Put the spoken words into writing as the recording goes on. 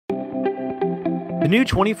The new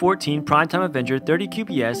 2014 Primetime Avenger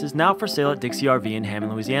 30QBS is now for sale at Dixie RV in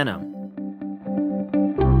Hammond, Louisiana.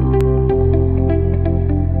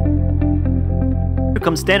 It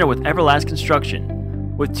comes standard with Everlast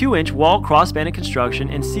construction, with 2-inch wall cross-banded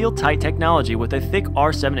construction and seal-tight technology with a thick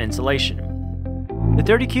R7 insulation. The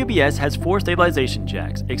 30QBS has 4 stabilization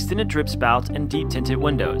jacks, extended drip spouts, and deep tinted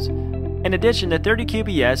windows. In addition, the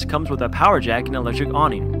 30QBS comes with a power jack and electric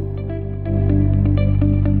awning.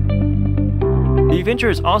 The Avenger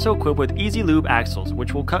is also equipped with easy lube axles,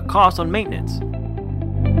 which will cut costs on maintenance.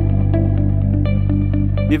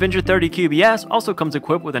 The Avenger 30QBS also comes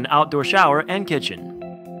equipped with an outdoor shower and kitchen.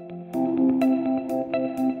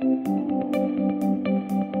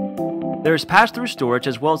 There is pass-through storage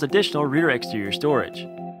as well as additional rear exterior storage.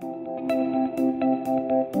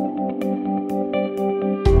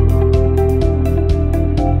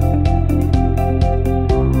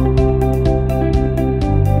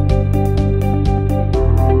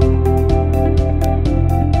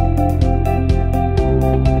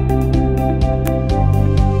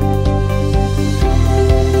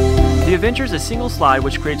 The Avenger is a single slide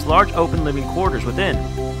which creates large open living quarters within.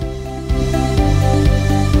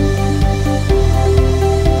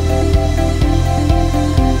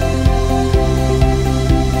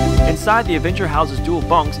 Inside, the Avenger houses dual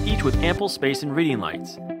bunks, each with ample space and reading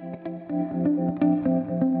lights.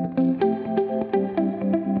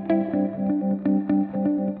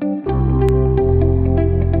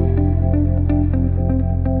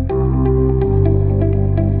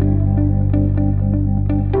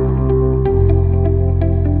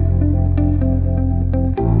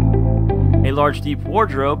 A large deep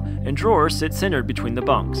wardrobe and drawers sit centered between the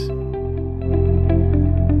bunks.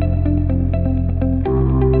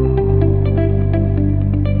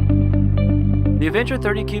 The Avenger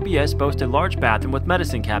 30QBS boasts a large bathroom with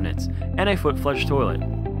medicine cabinets and a foot flush toilet.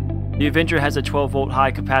 The Avenger has a 12-volt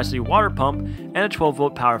high-capacity water pump and a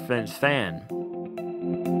 12-volt power fence fan.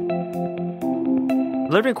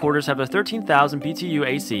 The living quarters have a 13,000 BTU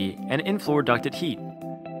AC and in-floor ducted heat.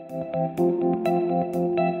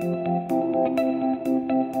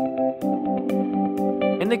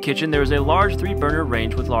 In the kitchen, there is a large 3-burner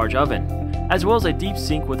range with large oven, as well as a deep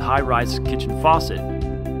sink with high-rise kitchen faucet.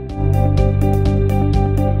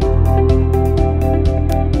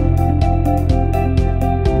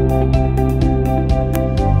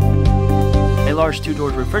 A large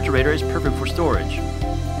 2-door refrigerator is perfect for storage.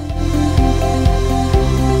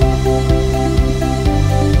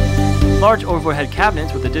 Large overhead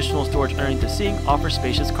cabinets with additional storage underneath the sink offer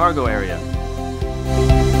spacious cargo area.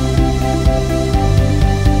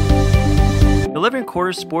 The living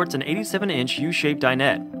quarters sports an 87-inch U-shaped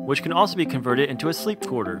dinette, which can also be converted into a sleep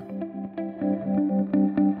quarter.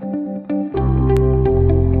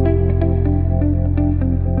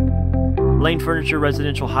 Lane Furniture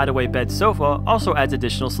Residential Hideaway Bed Sofa also adds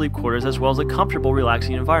additional sleep quarters as well as a comfortable,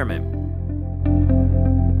 relaxing environment.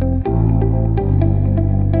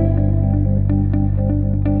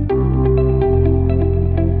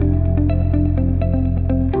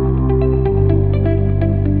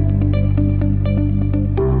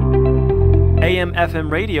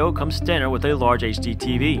 AM/FM radio comes standard with a large HD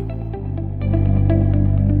TV.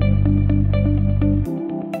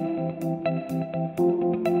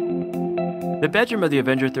 The bedroom of the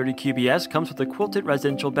Avenger 30QBS comes with a quilted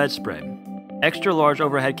residential bedspread. Extra large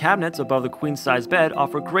overhead cabinets above the queen-size bed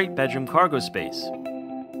offer great bedroom cargo space.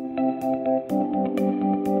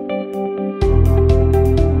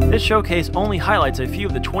 This showcase only highlights a few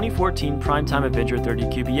of the 2014 Primetime Avenger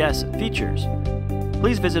 30QBS features.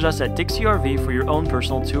 Please visit us at Dixie RV for your own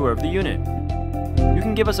personal tour of the unit. You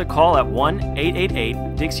can give us a call at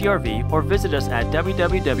 1-888-DIXIE-RV or visit us at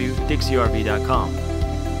www.dixierv.com.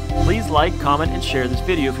 Please like, comment, and share this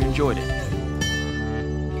video if you enjoyed it.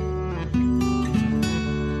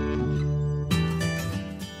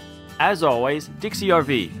 As always, Dixie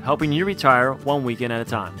RV, helping you retire one weekend at a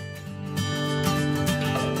time.